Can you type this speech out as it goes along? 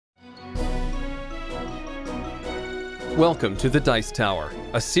Welcome to the Dice Tower,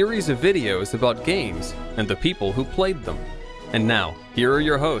 a series of videos about games and the people who played them. And now, here are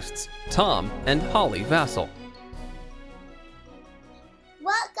your hosts, Tom and Holly Vasel.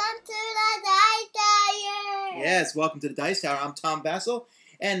 Welcome to the Dice Tower! Yes, welcome to the Dice Tower. I'm Tom Vasel,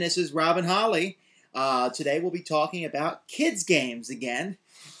 and this is Rob and Holly. Today we'll be talking about kids' games again.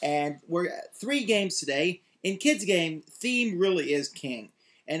 And we're at 3 games today. In kids' game, theme really is king.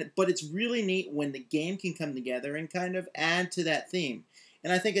 But it's really neat when the game can come together and kind of add to that theme.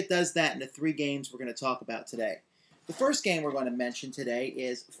 And I think it does that in the 3 games we're going to talk about today. The first game we're going to mention today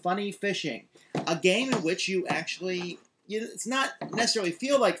is Funny Fishing, a game in which you actually, it's not necessarily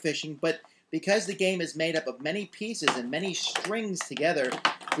feel like fishing, but because the game is made up of many pieces and many strings together,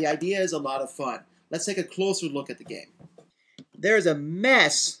 the idea is a lot of fun. Let's take a closer look at the game. There's a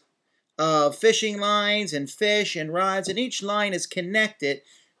mess of fishing lines and fish and rods, and each line is connected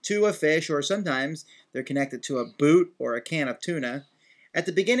to a fish, or sometimes they're connected to a boot or a can of tuna. At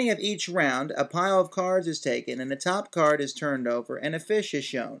the beginning of each round, a pile of cards is taken, and the top card is turned over, and a fish is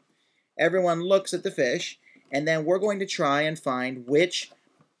shown. Everyone looks at the fish, and then we're going to try and find which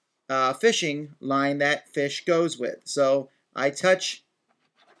fishing line that fish goes with. So I touch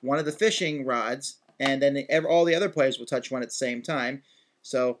one of the fishing rods, and then all the other players will touch one at the same time.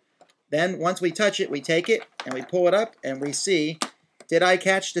 So then once we touch it, we take it, and we pull it up, and we see, did I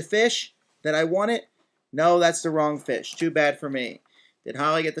catch the fish that I wanted? No, that's the wrong fish. Too bad for me. Did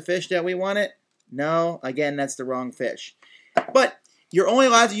Holly get the fish that we wanted? No, again, that's the wrong fish. But you're only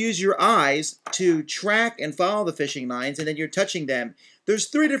allowed to use your eyes to track and follow the fishing lines, and then you're touching them. There's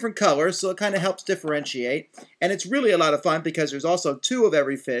 3 different colors, so it kind of helps differentiate. And it's really a lot of fun because there's also 2 of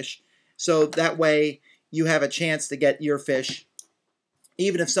every fish, so that way you have a chance to get your fish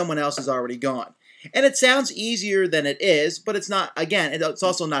even if someone else is already gone. And it sounds easier than it is, but it's not, again, it's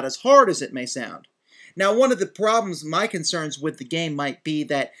also not as hard as it may sound. Now, one of the problems, my concerns with the game might be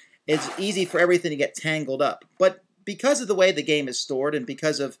that it's easy for everything to get tangled up. But because of the way the game is stored and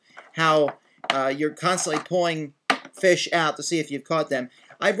because of how you're constantly pulling fish out to see if you've caught them,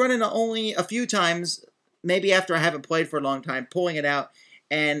 I've run into only a few times, maybe after I haven't played for a long time, pulling it out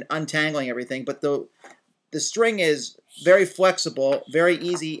and untangling everything. But the string is very flexible, very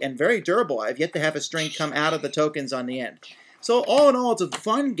easy, and very durable. I've yet to have a string come out of the tokens on the end. So all in all, it's a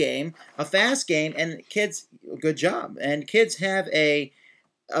fun game, a fast game, and kids, good job. And kids have a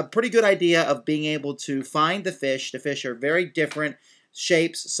pretty good idea of being able to find the fish. The fish are very different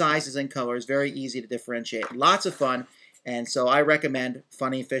shapes, sizes, and colors, very easy to differentiate. Lots of fun, and so I recommend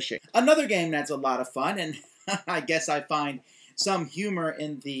Funny Fishing. Another game that's a lot of fun, and I guess I find some humor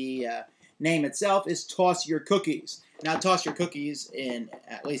in the name itself, is Toss Your Cookies. Now, toss your cookies in,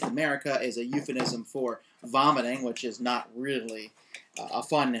 at least America, is a euphemism for vomiting, which is not really a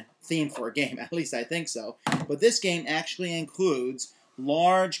fun theme for a game. At least I think so. But this game actually includes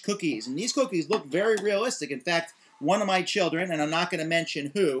large cookies. And these cookies look very realistic. In fact, one of my children, and I'm not going to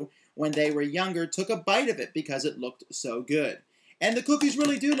mention who, when they were younger, took a bite of it because it looked so good. And the cookies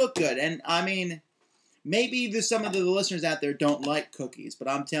really do look good. And, I mean, maybe some of the listeners out there don't like cookies, but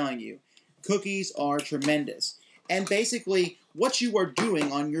I'm telling you, cookies are tremendous. And basically, what you are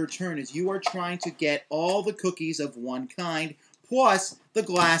doing on your turn is you are trying to get all the cookies of one kind, plus the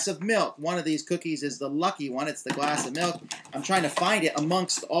glass of milk. One of these cookies is the lucky one. It's the glass of milk. I'm trying to find it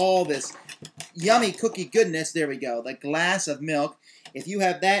amongst all this yummy cookie goodness. There we go, the glass of milk. If you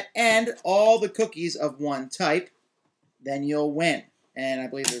have that and all the cookies of one type, then you'll win. And I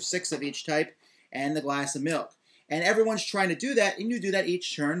believe there's 6 of each type and the glass of milk. And everyone's trying to do that, and you do that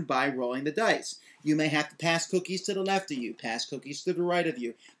each turn by rolling the dice. You may have to pass cookies to the left of you, pass cookies to the right of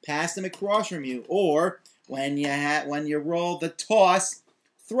you, pass them across from you, or when you roll the toss,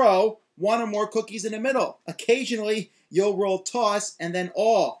 throw 1 or more cookies in the middle. Occasionally, you'll roll toss and then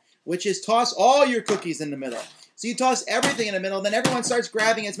all, which is toss all your cookies in the middle. So you toss everything in the middle, then everyone starts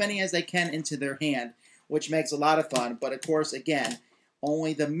grabbing as many as they can into their hand, which makes a lot of fun. But of course, again,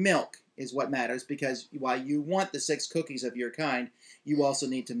 only the milk is what matters, because while you want the 6 cookies of your kind, you also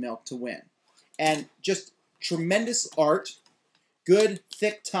need to milk to win. And just tremendous art, good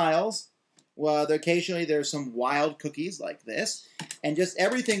thick tiles. Well, occasionally there's some wild cookies like this. And just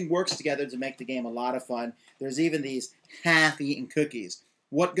everything works together to make the game a lot of fun. There's even these half-eaten cookies.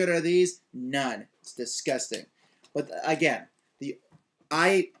 What good are these? None. It's disgusting. But again, the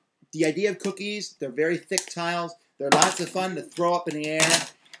idea of cookies, they're very thick tiles. They're lots of fun to throw up in the air.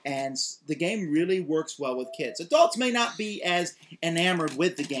 And the game really works well with kids. Adults may not be as enamored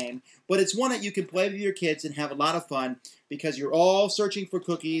with the game, but it's one that you can play with your kids and have a lot of fun because you're all searching for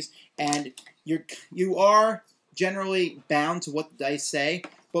cookies, and you are generally bound to what the dice say.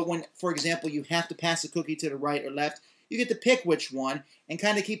 But when, for example, you have to pass a cookie to the right or left, You get to pick which one and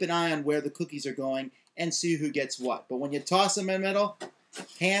kind of keep an eye on where the cookies are going and see who gets what. But when you toss them in the middle,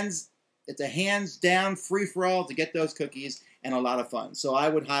 it's a hands-down free-for-all to get those cookies and a lot of fun. So I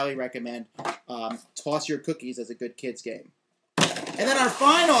would highly recommend Toss Your Cookies as a good kids game. And then our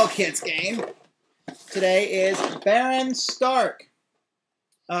final kids game today is Baren Stark.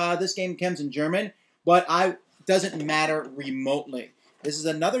 This game comes in German, but doesn't matter remotely. This is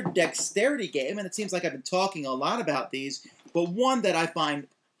another dexterity game, and it seems like I've been talking a lot about these, but one that I find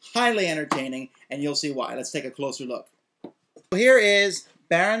highly entertaining, and you'll see why. Let's take a closer look. Here is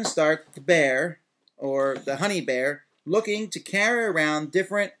Baren Stark, the bear, or the honey bear, looking to carry around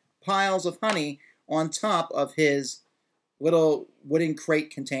different piles of honey on top of his little wooden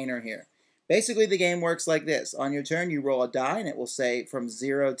crate container here. Basically, the game works like this. On your turn, you roll a die, and it will say from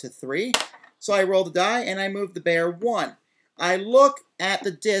 0 to 3. So I roll the die, and I move the bear 1. I look at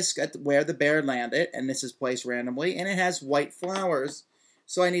the disc at where the bear landed, and this is placed randomly, and it has white flowers.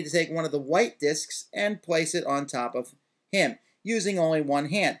 So I need to take one of the white discs and place it on top of him, using only one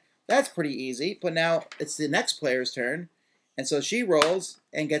hand. That's pretty easy, but now it's the next player's turn, and so she rolls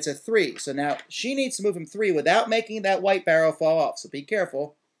and gets a 3. So now she needs to move him 3 without making that white barrel fall off, so be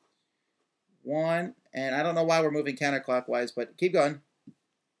careful. 1, and I don't know why we're moving counterclockwise, but keep going.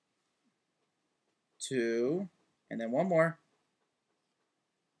 2, and then one more.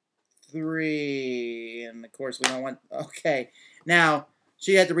 3, and of course we don't want, okay. Now,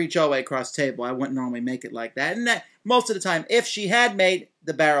 she had to reach all the way across the table. I wouldn't normally make it like that. And that, most of the time, if she had made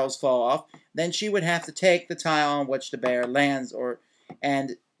the barrels fall off, then she would have to take the tile on which the bear lands,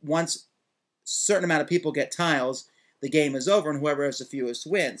 and once a certain amount of people get tiles, the game is over, and whoever has the fewest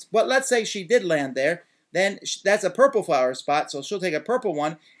wins. But let's say she did land there, then that's a purple flower spot, so she'll take a purple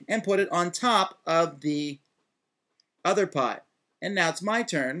one and put it on top of the other pot. And now it's my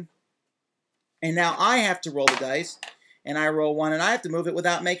turn. And now I have to roll the dice, and I roll 1, and I have to move it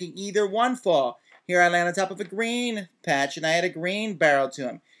without making either one fall. Here I land on top of a green patch, and I add a green barrel to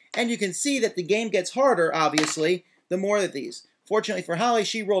him. And you can see that the game gets harder, obviously, the more of these. Fortunately for Holly,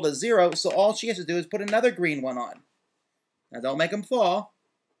 she rolled a 0, so all she has to do is put another green one on. Now don't make them fall.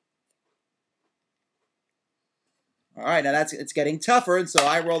 Alright, now it's getting tougher, and so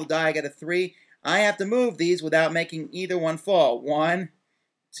I roll the die, I get a 3. I have to move these without making either one fall. 1,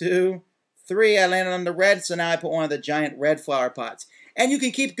 2, 3, I landed on the red, so now I put one of the giant red flower pots. And you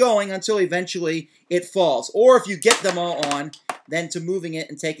can keep going until eventually it falls. Or if you get them all on, then to moving it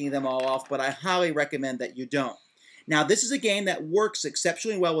and taking them all off, but I highly recommend that you don't. Now, this is a game that works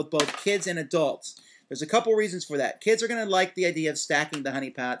exceptionally well with both kids and adults. There's a couple reasons for that. Kids are going to like the idea of stacking the honey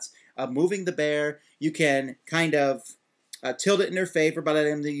pots, of moving the bear. You can kind of tilt it in their favor by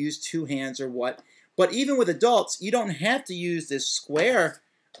letting them use 2 hands or what. But even with adults, you don't have to use this square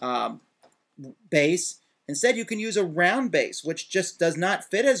base. Instead, you can use a round base, which just does not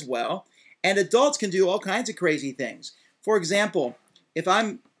fit as well. And adults can do all kinds of crazy things. For example, if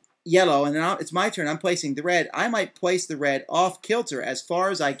I'm yellow and now it's my turn, I'm placing the red, I might place the red off kilter as far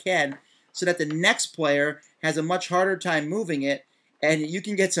as I can so that the next player has a much harder time moving it. And you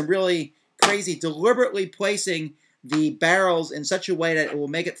can get some really crazy, deliberately placing the barrels in such a way that it will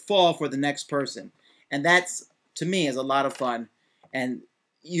make it fall for the next person. And that's, to me, is a lot of fun. And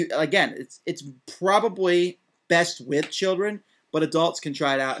again, it's probably best with children, but adults can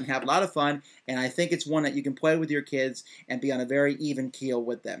try it out and have a lot of fun, and I think it's one that you can play with your kids and be on a very even keel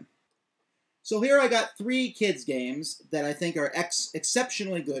with them. So here I got 3 kids games that I think are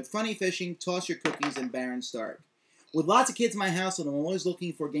exceptionally good. Funny Fishing, Toss Your Cookies, and Baren Stark. With lots of kids in my household, I'm always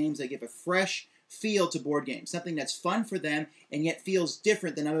looking for games that give a fresh feel to board games, something that's fun for them and yet feels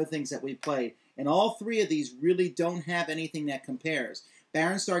different than other things that we've played. And all 3 of these really don't have anything that compares.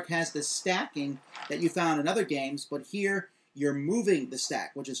 Baren Stark has the stacking that you found in other games, but here you're moving the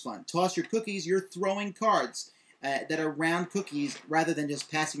stack, which is fun. Toss Your Cookies, you're throwing cards that are round cookies rather than just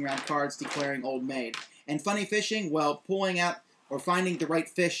passing around cards declaring old maid. And Funny Fishing, well, pulling out or finding the right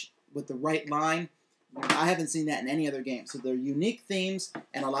fish with the right line, I haven't seen that in any other game. So they're unique themes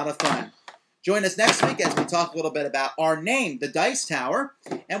and a lot of fun. Join us next week as we talk a little bit about our name, the Dice Tower,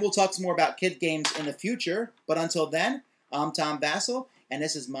 and we'll talk some more about kid games in the future. But until then, I'm Tom Vasel, and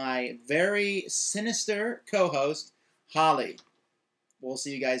this is my very sinister co-host, Holly. We'll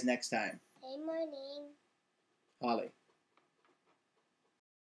see you guys next time. Hey, morning. Holly.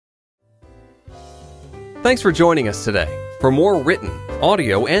 Thanks for joining us today. For more written,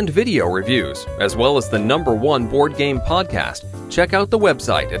 audio, and video reviews, as well as the #1 board game podcast, check out the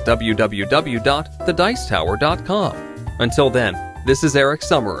website at www.thedicetower.com. Until then, this is Eric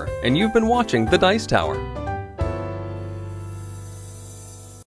Summerer, and you've been watching The Dice Tower.